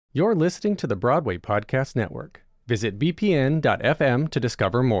You're listening to the Broadway Podcast Network. Visit bpn.fm to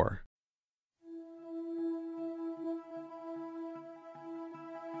discover more.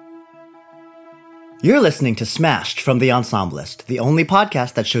 You're listening to Smashed from The Ensemblist, the only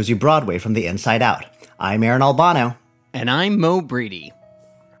podcast that shows you Broadway from the inside out. I'm Aaron Albano. And I'm Mo Brady.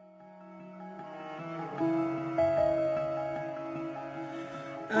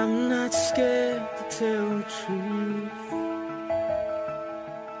 I'm not scared to tell the truth.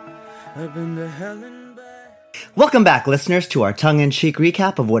 I've been to hell and back. Welcome back, listeners, to our tongue-in-cheek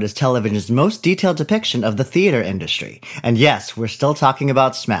recap of what is television's most detailed depiction of the theater industry. And yes, we're still talking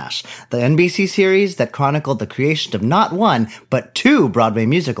about Smash, the NBC series that chronicled the creation of not one, but two Broadway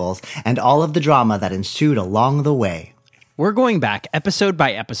musicals, and all of the drama that ensued along the way. We're going back episode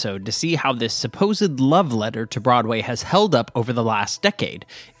by episode to see how this supposed love letter to Broadway has held up over the last decade.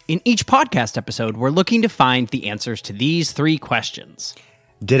 In each podcast episode, we're looking to find the answers to these three questions.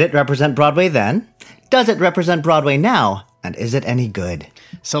 Did it represent Broadway then? Does it represent Broadway now? And is it any good?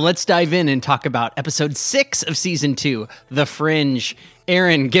 So let's dive in and talk about episode 6 of season 2, The Fringe.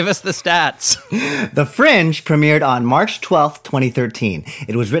 Aaron, give us the stats. The Fringe premiered on March 12th, 2013.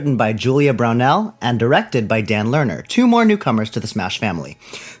 It was written by Julia Brownell and directed by Dan Lerner, two more newcomers to the Smash family.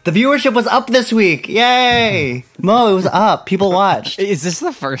 The viewership was up this week. Yay! Mo, it was up. People watched. Is this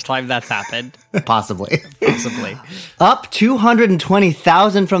the first time that's happened? Possibly. Up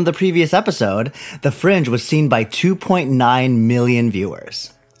 220,000 from the previous episode, The Fringe was seen by 2.9 million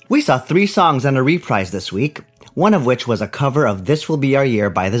viewers. We saw 3 songs and a reprise this week, one of which was a cover of This Will Be Our Year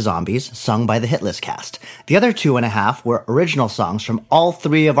by the Zombies, sung by the Hitlist cast. The other 2.5 were original songs from all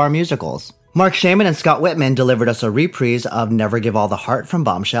 3 of our musicals. Marc, Shaiman, and Scott Whitman delivered us a reprise of Never Give All the Heart from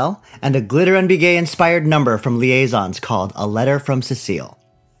Bombshell, and a Glitter and Be Gay-inspired number from Liaisons called A Letter From Cecile.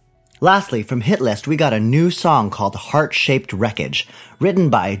 Lastly, from Hitlist, we got a new song called Shaped Wreckage, written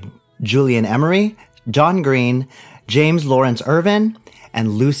by Julian Emery, Jon Green, James Lawrence Irvin, and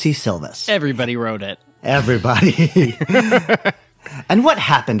Lucie Silvas. Everybody wrote it. Everybody. And what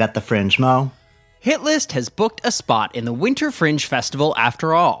happened at the Fringe, Mo? Hitlist has booked a spot in the Winter Fringe Festival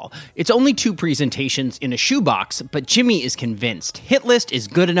after all. It's only 2 presentations in a shoebox, but Jimmy is convinced Hitlist is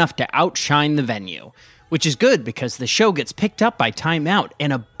good enough to outshine the venue. Which is good because the show gets picked up by Time Out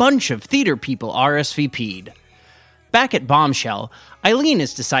and a bunch of theater people RSVP'd. Back at Bombshell, Eileen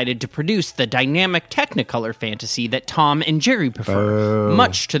has decided to produce the dynamic technicolor fantasy that Tom and Jerry prefer,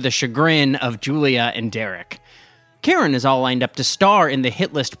 much to the chagrin of Julia and Derek. Karen is all lined up to star in the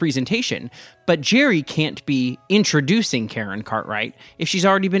Hitlist presentation, but Jerry can't be introducing Karen Cartwright if she's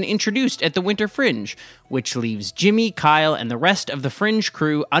already been introduced at the Winter Fringe, which leaves Jimmy, Kyle, and the rest of the Fringe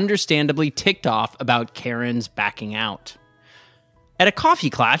crew understandably ticked off about Karen's backing out. At a coffee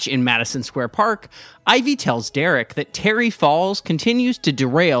klatch in Madison Square Park, Ivy tells Derek that Terry Falls continues to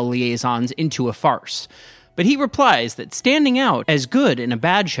derail Liaisons into a farce, but he replies that standing out as good in a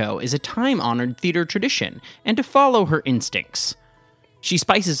bad show is a time-honored theater tradition, and to follow her instincts. She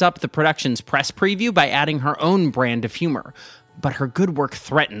spices up the production's press preview by adding her own brand of humor, but her good work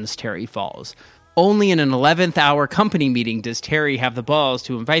threatens Terry Falls. Only in an 11th hour company meeting does Terry have the balls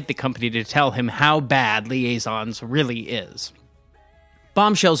to invite the company to tell him how bad Liaisons really is.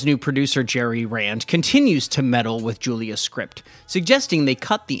 Bombshell's new producer, Jerry Rand, continues to meddle with Julia's script, suggesting they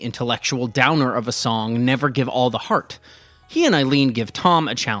cut the intellectual downer of a song, Never Give All the Heart. He and Eileen give Tom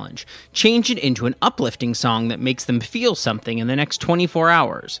a challenge, change it into an uplifting song that makes them feel something in the next 24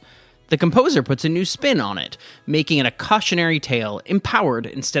 hours. The composer puts a new spin on it, making it a cautionary tale, empowered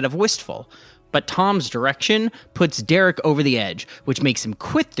instead of wistful. But Tom's direction puts Derek over the edge, which makes him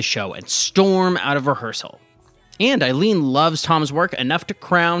quit the show and storm out of rehearsal. And Eileen loves Tom's work enough to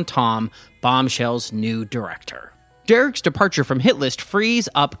crown Tom Bombshell's new director. Derek's departure from Hitlist frees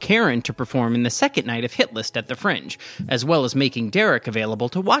up Karen to perform in the second night of Hitlist at the Fringe, as well as making Derek available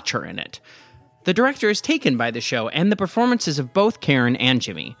to watch her in it. The director is taken by the show and the performances of both Karen and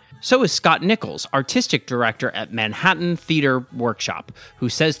Jimmy. So is Scott Nichols, artistic director at Manhattan Theater Workshop, who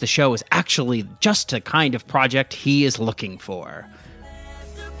says the show is actually just the kind of project he is looking for.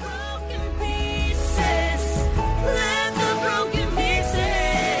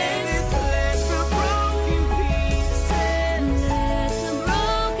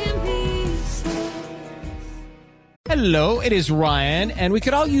 Hello, it is Ryan, and we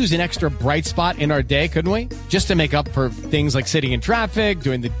could all use an extra bright spot in our day, couldn't we? Just to make up for things like sitting in traffic,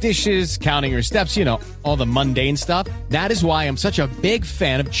 doing the dishes, counting your steps, you know, all the mundane stuff. That is why I'm such a big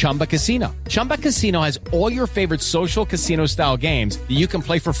fan of Chumba Casino. Chumba Casino has all your favorite social casino-style games that you can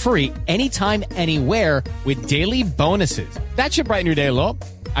play for free anytime, anywhere with daily bonuses. That should brighten your day a little.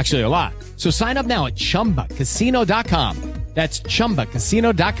 Actually, a lot. So sign up now at ChumbaCasino.com. That's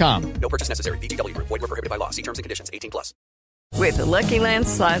ChumbaCasino.com. No purchase necessary. VGW Group. Void where prohibited by law. See terms and conditions. 18+. With the Lucky Land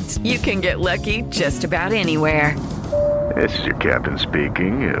Slots, you can get lucky just about anywhere. This is your captain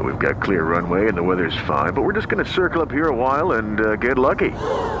speaking. We've got clear runway and the weather's fine, but we're just going to circle up here a while and get lucky.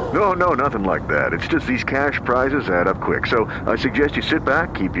 No, nothing like that. It's just these cash prizes add up quick. So I suggest you sit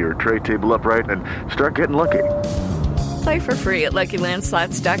back, keep your tray table upright, and start getting lucky. Play for free at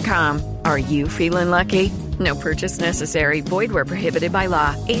LuckyLandSlots.com. Are you feeling lucky? No purchase necessary. Void where prohibited by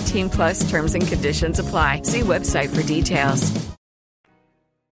law. 18+ terms and conditions apply. See website for details.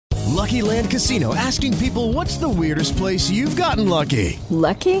 Lucky Land Casino, asking people, what's the weirdest place you've gotten lucky?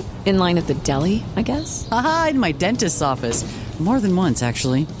 Lucky? In line at the deli, I guess? Aha, in my dentist's office. More than once,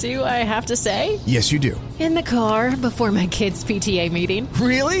 actually. Do I have to say? Yes, you do. In the car before my kids' PTA meeting.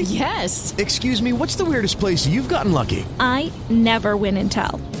 Really? Yes. Excuse me, what's the weirdest place you've gotten lucky? I never win and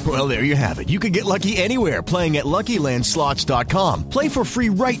tell. Well, there you have it. You can get lucky anywhere, playing at LuckyLandSlots.com. Play for free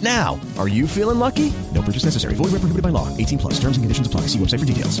right now. Are you feeling lucky? No purchase necessary. Void where prohibited by law. 18+. Terms and conditions apply. See website for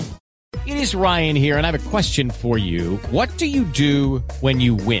details. It is Ryan here, and I have a question for you. What do you do when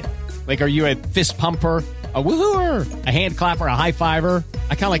you win? Like, are you a fist pumper, a woohooer, a hand clapper, a high fiver?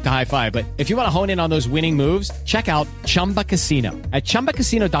 I kind of like the high five, but if you want to hone in on those winning moves, check out Chumba Casino. At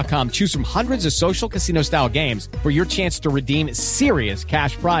ChumbaCasino.com, choose from hundreds of social casino-style games for your chance to redeem serious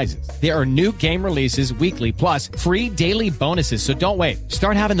cash prizes. There are new game releases weekly, plus free daily bonuses, so don't wait.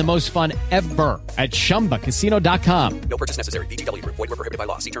 Start having the most fun ever at ChumbaCasino.com. No purchase necessary. VGW Group. Void where prohibited by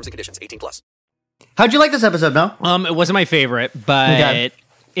law. See terms and conditions. 18+. How'd you like this episode, Mel? It wasn't my favorite, but Okay.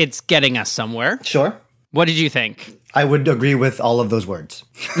 it's getting us somewhere. Sure. What did you think? I would agree with all of those words.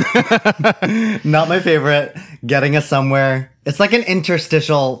 Not my favorite. Getting us somewhere. It's like an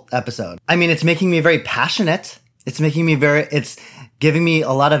interstitial episode. I mean, it's making me very passionate. It's giving me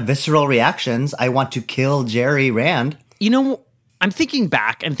a lot of visceral reactions. I want to kill Jerry Rand. You know, I'm thinking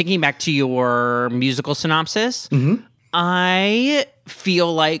back to your musical synopsis. Mm-hmm. I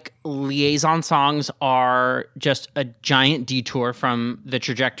feel like liaison songs are just a giant detour from the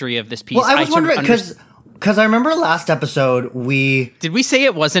trajectory of this piece. Well, I was wondering, because I remember last episode Did we say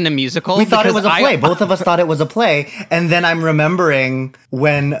it wasn't a musical? We thought it was a play. Both of us thought it was a play. And then I'm remembering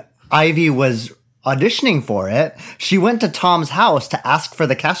when Ivy was auditioning for it, she went to Tom's house to ask for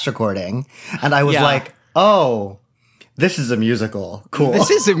the cast recording. And I was like, oh, this is a musical. Cool. This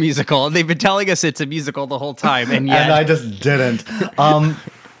is a musical. They've been telling us it's a musical the whole time. And yet... and I just didn't.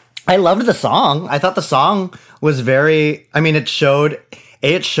 I loved the song. I thought the song was very, I mean, it showed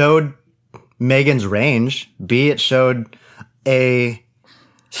Megan's range. B, it showed a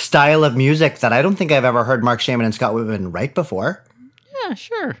style of music that I don't think I've ever heard Marc, Shaiman, and Scott Whitman write before. Yeah,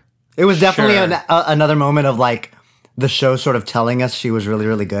 sure. It was definitely another moment of like the show sort of telling us she was really,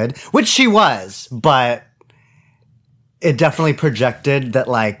 really good, which she was, but it definitely projected that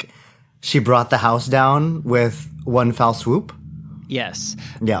like she brought the house down with one foul swoop. Yes.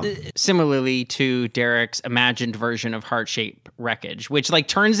 Yeah. Similarly to Derek's imagined version of Shaped Wreckage, which like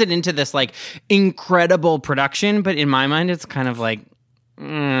turns it into this like incredible production, but in my mind it's kind of like, I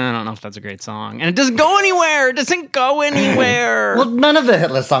don't know if that's a great song. And it doesn't go anywhere. It doesn't go anywhere. Well, none of the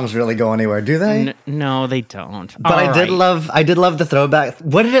hit list songs really go anywhere, do they? No, they don't. But I did love the throwback.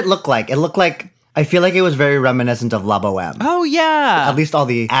 What did it look like? It looked like, I feel like it was very reminiscent of La Boheme. Oh, yeah. At least all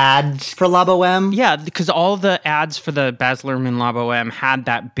the ads for La Boheme. Yeah, because all the ads for the Baz Luhrmann La Boheme had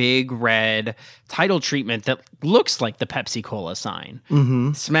that big red title treatment that looks like the Pepsi Cola sign.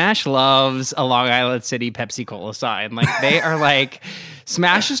 Mm-hmm. Smash loves a Long Island City Pepsi Cola sign. Like, they are like...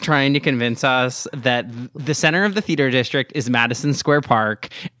 Smash is trying to convince us that the center of the theater district is Madison Square Park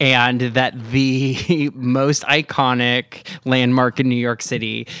and that the most iconic landmark in New York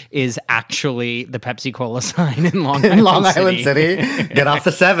City is actually the Pepsi Cola sign in Long Island City. Get off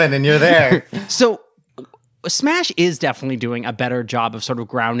the 7 and you're there. So Smash is definitely doing a better job of sort of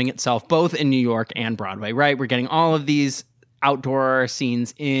grounding itself both in New York and Broadway, right? We're getting all of these outdoor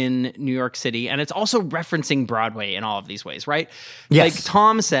scenes in New York City, and it's also referencing Broadway in all of these ways, right? Yes. Like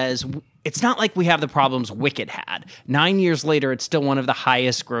Tom says, it's not like we have the problems Wicked had. 9 years later, it's still one of the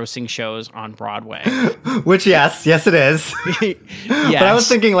highest grossing shows on Broadway. Which, yes it is. Yes. But I was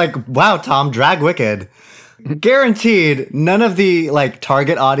thinking like, wow, Tom, drag Wicked. Guaranteed, none of the like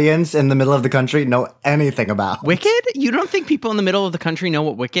target audience in the middle of the country know anything about Wicked? You don't think people in the middle of the country know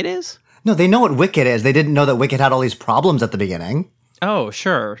what Wicked is? No, they know what Wicked is. They didn't know that Wicked had all these problems at the beginning. Oh,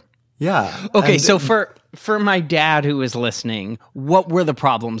 sure. Yeah. Okay, so for my dad who is listening, what were the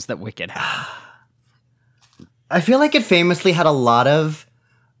problems that Wicked had? I feel like it famously had a lot of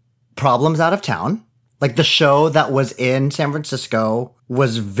problems out of town. Like the show that was in San Francisco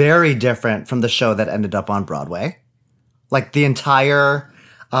was very different from the show that ended up on Broadway. Like the entire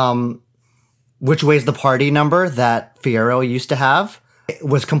Which Way's the Party number that Fierro used to have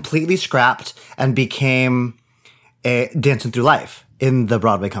was completely scrapped and became a Dancing Through Life in the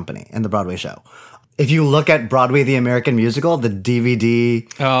Broadway company, in the Broadway show. If you look at Broadway the American Musical, the DVD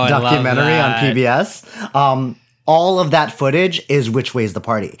documentary on PBS, all of that footage is Which Way's the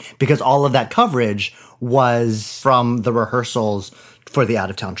Party, because all of that coverage was from the rehearsals for the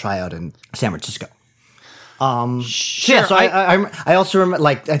out-of-town tryout in San Francisco. I also remember,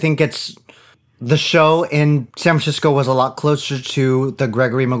 like, I think it's the show in San Francisco was a lot closer to the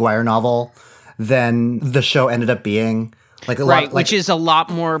Gregory Maguire novel than the show ended up being. Which is a lot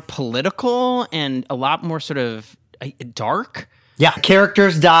more political and a lot more sort of dark. Yeah,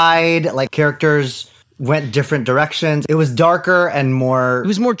 characters died, like characters went different directions. It was darker and more... It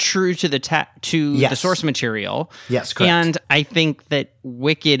was more true to the source material. Yes, correct. And I think that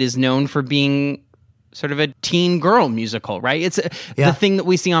Wicked is known for being sort of a teen girl musical, right? It's the thing that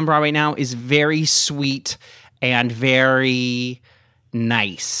we see on Broadway now is very sweet and very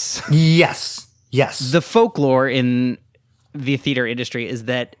nice. Yes. The folklore in the theater industry is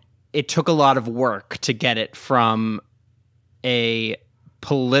that it took a lot of work to get it from a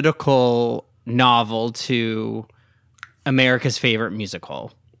political novel to America's favorite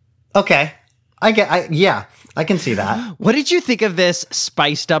musical. Okay. I can see that. What did you think of this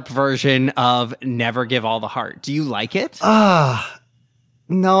spiced up version of Never Give All the Heart? Do you like it? No.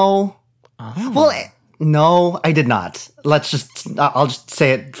 Oh. Well, no, I did not. I'll just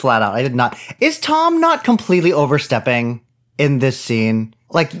say it flat out. I did not. Is Tom not completely overstepping in this scene?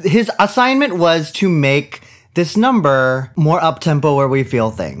 Like, his assignment was to make this number more up-tempo where we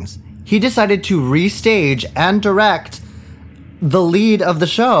feel things. He decided to restage and direct the lead of the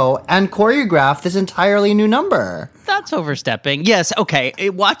show and choreograph this entirely new number. That's overstepping. Yes, okay.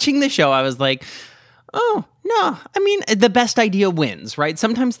 Watching the show, I was like, oh, no. I mean, the best idea wins, right?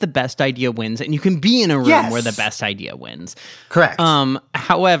 Sometimes the best idea wins, and you can be in a room where the best idea wins. Correct.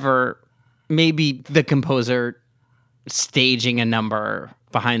 However, maybe the composer staging a number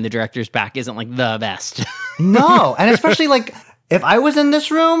behind the director's back isn't like the best. No, and especially like if I was in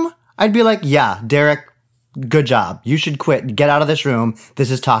this room, I'd be like, yeah, Derek, good job. You should quit. Get out of this room.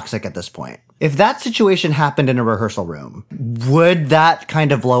 This is toxic at this point. If that situation happened in a rehearsal room, would that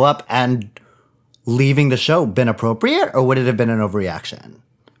kind of blow up and leaving the show been appropriate, or would it have been an overreaction?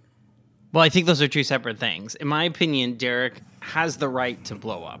 Well, I think those are two separate things. In my opinion, Derek has the right to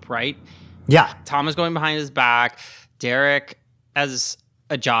blow up, right? Yeah. Tom is going behind his back. Derek has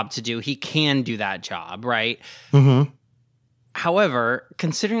a job to do. He can do that job, right? Mm-hmm. However,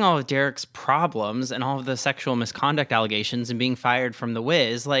 considering all of Derek's problems and all of the sexual misconduct allegations and being fired from The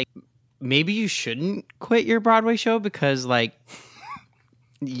Wiz, like, maybe you shouldn't quit your Broadway show because, like,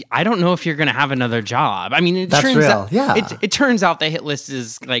 I don't know if you're going to have another job. I mean, it turns out the hit list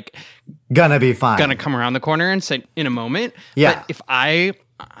is, like, gonna be fine. Gonna come around the corner and say in a moment. Yeah. But if I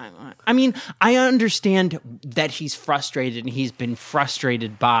mean, I understand that he's frustrated, and he's been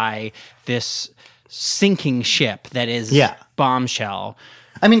frustrated by this sinking ship that is Bombshell.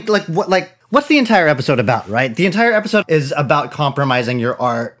 I mean, what's the entire episode about, right? The entire episode is about compromising your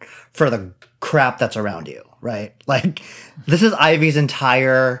art for the crap that's around you, right? Like, this is Ivy's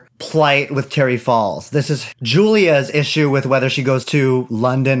entire plight with Terry Falls. This is Julia's issue with whether she goes to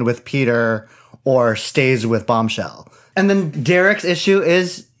London with Peter or stays with Bombshell. And then Derek's issue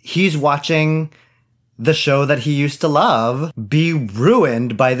is he's watching the show that he used to love be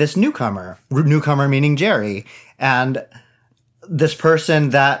ruined by this newcomer. Newcomer meaning Jerry. And this person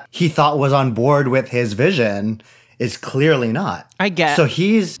that he thought was on board with his vision is clearly not. I guess. So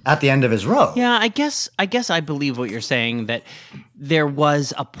he's at the end of his rope. Yeah, I guess I believe what you're saying, that there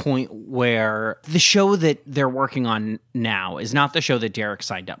was a point where the show that they're working on now is not the show that Derek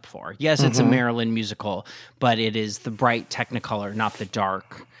signed up for. Yes, it's a Maryland musical, but it is the bright Technicolor, not the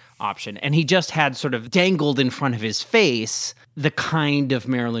dark option. And he just had sort of dangled in front of his face the kind of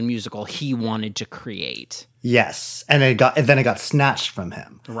Maryland musical he wanted to create. Yes, and then it got snatched from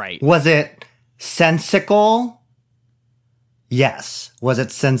him. Right. Was it sensical? Yes. Was it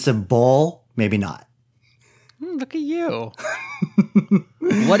sensible? Maybe not. Look at you.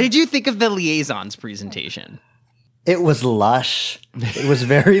 What did you think of the Liaisons presentation? It was lush. It was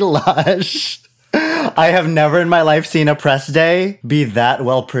very lush. I have never in my life seen a press day be that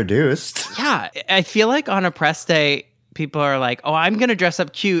well produced. Yeah, I feel like on a press day, people are like, oh, I'm going to dress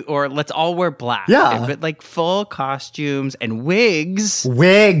up cute, or let's all wear black. Yeah. But like full costumes and wigs.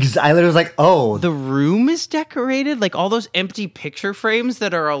 Wigs. I literally was like, oh. The room is decorated. Like all those empty picture frames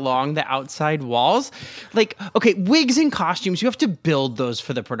that are along the outside walls. Like, okay, wigs and costumes, you have to build those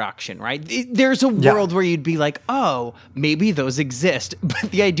for the production, right? There's a world where you'd be like, oh, maybe those exist.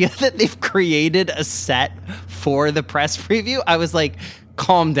 But the idea that they've created a set for the press preview, I was like,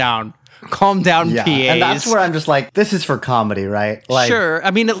 calm down. Calm down, PAs. And that's where I'm just like, this is for comedy, right? Like, sure. I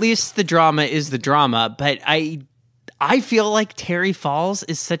mean, at least the drama is the drama, but I feel like Terry Falls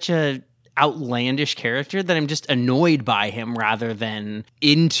is such a outlandish character that I'm just annoyed by him rather than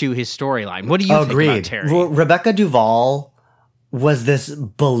into his storyline. What do you think about Terry? Well, Rebecca Duvall was this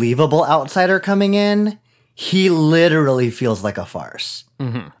believable outsider coming in. He literally feels like a farce.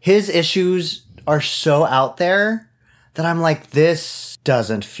 Mm-hmm. His issues are so out there that I'm like, this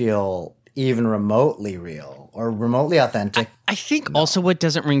doesn't feel even remotely real or remotely authentic. I think also what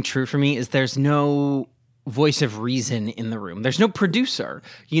doesn't ring true for me is there's no voice of reason in the room. There's no producer.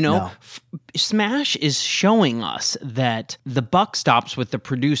 You know, Smash is showing us that the buck stops with the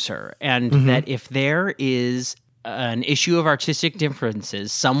producer, and that if there is an issue of artistic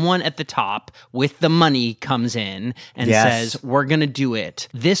differences, someone at the top with the money comes in and says, we're going to do it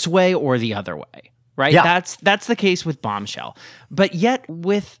this way or the other way. Right? Yeah. That's the case with Bombshell. But yet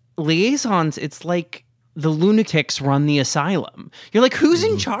with Liaisons, it's like the lunatics run the asylum. You're like, who's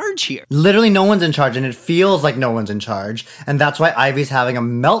in charge here? Literally no one's in charge, and it feels like no one's in charge. And that's why Ivy's having a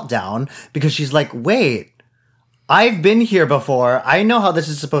meltdown, because she's like, wait, I've been here before. I know how this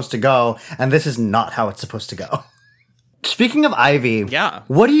is supposed to go, and this is not how it's supposed to go. Speaking of Ivy,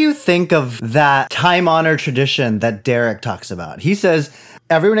 what do you think of that time-honored tradition that Derek talks about? He says,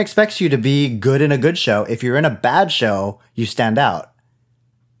 everyone expects you to be good in a good show. If you're in a bad show, you stand out.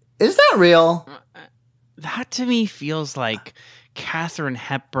 Is that real? That to me feels like Katharine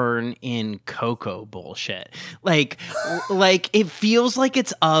Hepburn in Coco bullshit. Like it feels like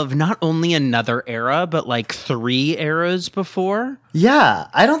it's of not only another era, but like 3 eras before. Yeah,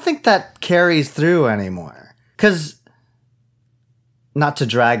 I don't think that carries through anymore. Because, not to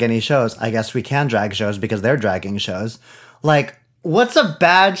drag any shows, I guess we can drag shows because they're dragging shows. Like, what's a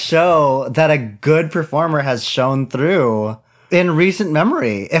bad show that a good performer has shown through in recent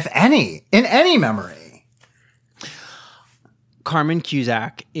memory, if any, in any memory? Carmen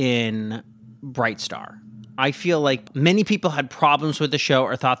Cusack in Bright Star. I feel like many people had problems with the show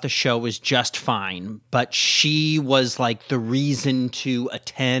or thought the show was just fine, but she was like the reason to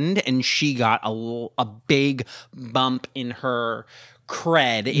attend, and she got a big bump in her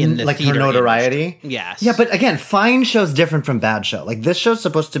cred in the like theater her notoriety industry. Yes. Yeah, but again, fine show's different from bad show. Like, this show's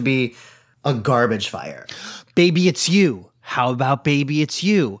supposed to be a garbage fire. Baby It's You. How about Baby It's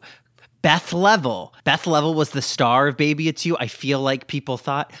You? Beth Level. Beth Level was the star of Baby It's You. I feel like people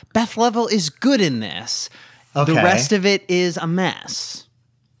thought Beth Level is good in this. Okay. The rest of it is a mess.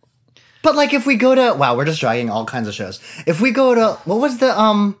 But like, if we go to, wow, we're just dragging all kinds of shows. If we go to, what was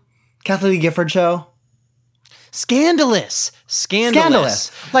the Kathleen Gifford show? Scandalous.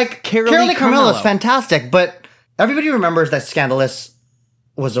 Like, Carolee Carmello is fantastic, but everybody remembers that Scandalous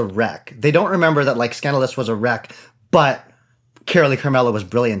was a wreck. They don't remember that, like, Scandalous was a wreck, but Carolee Carmello was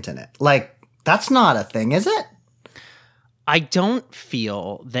brilliant in it. Like, that's not a thing, is it? I don't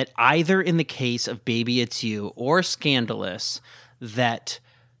feel that either in the case of Baby It's You or Scandalous that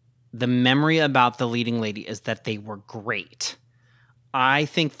the memory about the leading lady is that they were great. I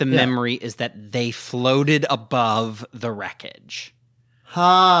think the memory is that they floated above the wreckage.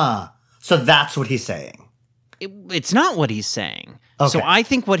 So that's what he's saying. It's not what he's saying. Okay. So I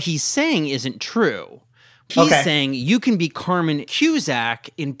think what he's saying isn't true. He's saying you can be Carmen Cusack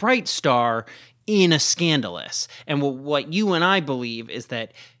in Bright Star in a Scandalous. And what you and I believe is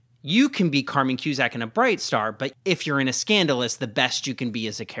that you can be Carmen Cusack in a Bright Star, but if you're in a Scandalous, the best you can be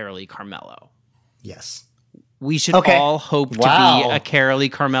is a Carolee Carmello. Yes. We should all hope to be a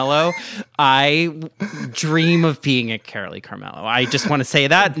Carolee Carmello. I dream of being a Carolee Carmello. I just want to say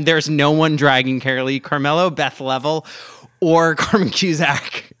that. There's no one dragging Carolee Carmello, Beth Level, or Carmen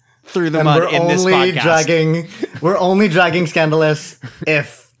Cusack through the mud in this podcast. We're only dragging Scandalous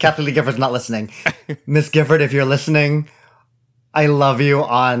if Kathleen Gifford's not listening. Miss Gifford, if you're listening, I love you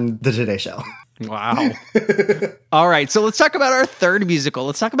on The Today Show. Wow. All right, so let's talk about our third musical.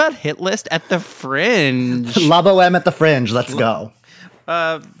 Let's talk about Hit List at the Fringe. La Boheme at the Fringe. Let's go.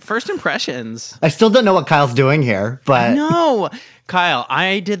 First impressions. I still don't know what Kyle's doing here, but... No, Kyle,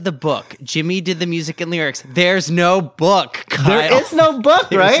 I did the book. Jimmy did the music and lyrics. There's no book, Kyle. There is no book,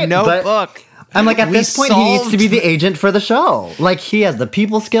 right? There's no book. I'm like, at this point, he needs to be the agent for the show. Like, he has the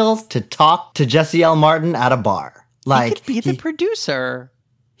people skills to talk to Jesse L. Martin at a bar. Like, he could be the producer.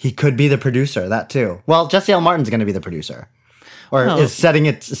 He could be the producer, that too. Well, Jesse L. Martin's going to be the producer. Or is setting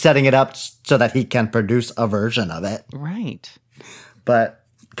it up so that he can produce a version of it. Right. But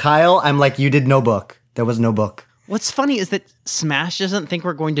Kyle, I'm like, you did no book. There was no book. What's funny is that Smash doesn't think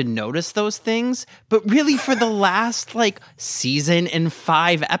we're going to notice those things, but really for the last season and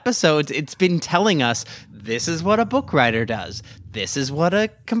 5 episodes, it's been telling us this is what a book writer does. This is what a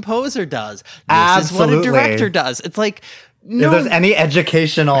composer does. This is what a director does. It's like, no. If there's any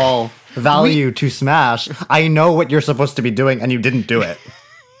educational value to Smash, I know what you're supposed to be doing and you didn't do it.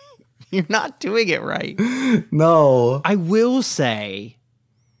 You're not doing it right. No. I will say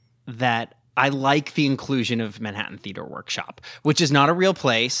that I like the inclusion of Manhattan Theater Workshop, which is not a real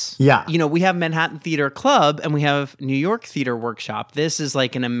place. Yeah. You know, we have Manhattan Theater Club and we have New York Theater Workshop. This is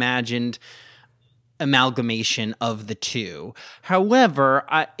like an imagined amalgamation of the two. However,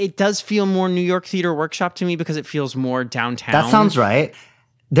 it does feel more New York Theater Workshop to me because it feels more downtown. That sounds right.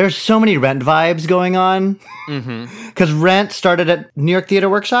 There's so many Rent vibes going on. Because Rent started at New York Theater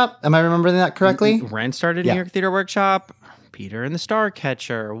Workshop. Am I remembering that correctly? Rent started at New York Theater Workshop. Peter and the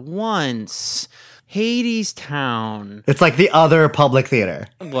Starcatcher, Once, Hadestown. It's like the other public theater.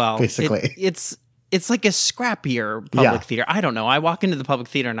 Well, basically. It's like a scrappier public theater. I don't know. I walk into the public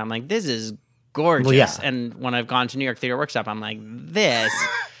theater and I'm like, this is gorgeous. Well, yeah. And when I've gone to New York Theater Workshop, I'm like, this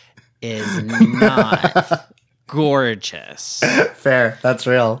is not gorgeous. Fair. That's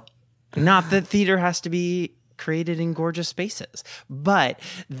real. Not that theater has to be created in gorgeous spaces, but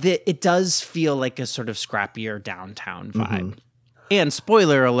it does feel like a sort of scrappier downtown vibe. And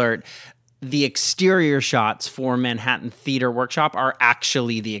spoiler alert, the exterior shots for Manhattan Theater Workshop are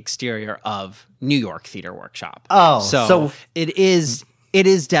actually the exterior of New York Theater Workshop. Oh, so it is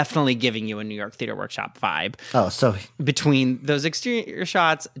definitely giving you a New York Theater Workshop vibe. Oh, so between those exterior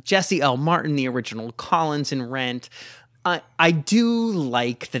shots, Jesse L. Martin, the original Collins in Rent, I do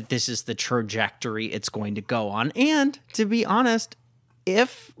like that this is the trajectory it's going to go on. And to be honest,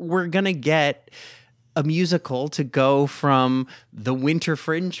 if we're going to get a musical to go from the Winter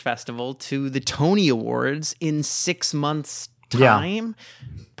Fringe Festival to the Tony Awards in 6 months' time,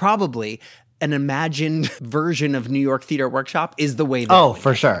 probably an imagined version of New York Theater Workshop is the way that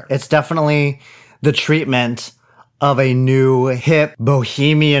for sure. It's definitely the treatment of a new hip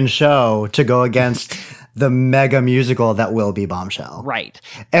bohemian show to go against the mega musical that will be Bombshell. Right.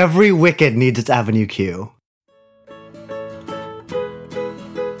 Every Wicked needs its Avenue Q.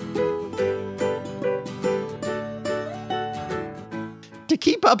 To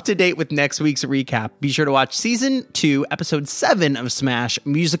keep up to date with next week's recap, be sure to watch Season 2, Episode 7 of Smash,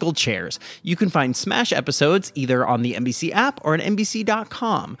 Musical Chairs. You can find Smash episodes either on the NBC app or at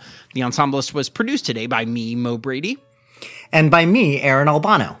NBC.com. The Ensemblist was produced today by me, Mo Brady. And by me, Aaron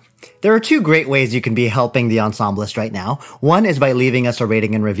Albano. There are 2 great ways you can be helping the Ensemblist right now. One is by leaving us a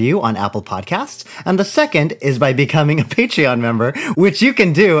rating and review on Apple Podcasts, and the second is by becoming a Patreon member, which you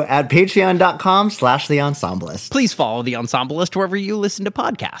can do at patreon.com/theensemblist. Please follow the Ensemblist wherever you listen to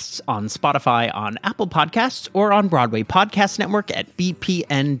podcasts, on Spotify, on Apple Podcasts, or on Broadway Podcast Network at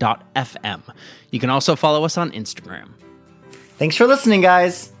bpn.fm. You can also follow us on Instagram. Thanks for listening,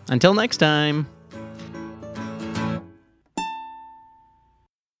 guys. Until next time.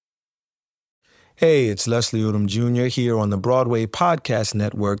 Hey, it's Leslie Odom Jr. here on the Broadway Podcast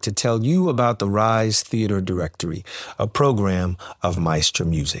Network to tell you about the Rise Theater Directory, a program of Maestro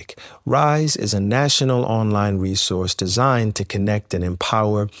Music. Rise is a national online resource designed to connect and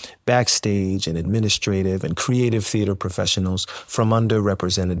empower backstage and administrative and creative theater professionals from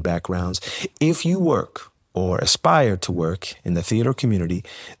underrepresented backgrounds. If you work or aspire to work in the theater community,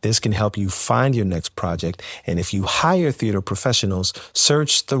 this can help you find your next project. And if you hire theater professionals,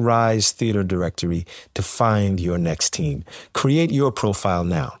 search the Rise Theater Directory to find your next team. Create your profile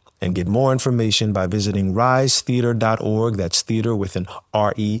now and get more information by visiting risetheater.org. That's theater with an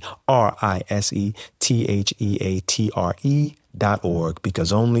RERISETHEATRE.org,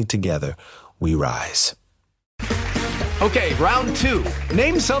 because only together we rise. Okay, round 2.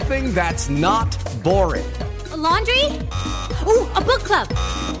 Name something that's not boring. A laundry? Ooh, a book club.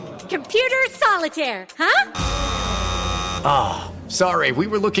 Computer solitaire, huh? Ah, sorry, we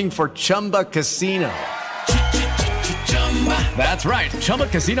were looking for Chumba Casino. That's right,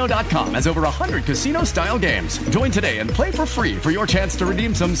 ChumbaCasino.com has over 100 casino-style games. Join today and play for free for your chance to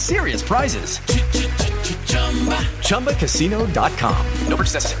redeem some serious prizes. ChumbaCasino.com. No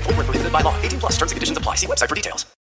purchase necessary. Void where prohibited by law. 18+ terms and conditions apply. See website for details.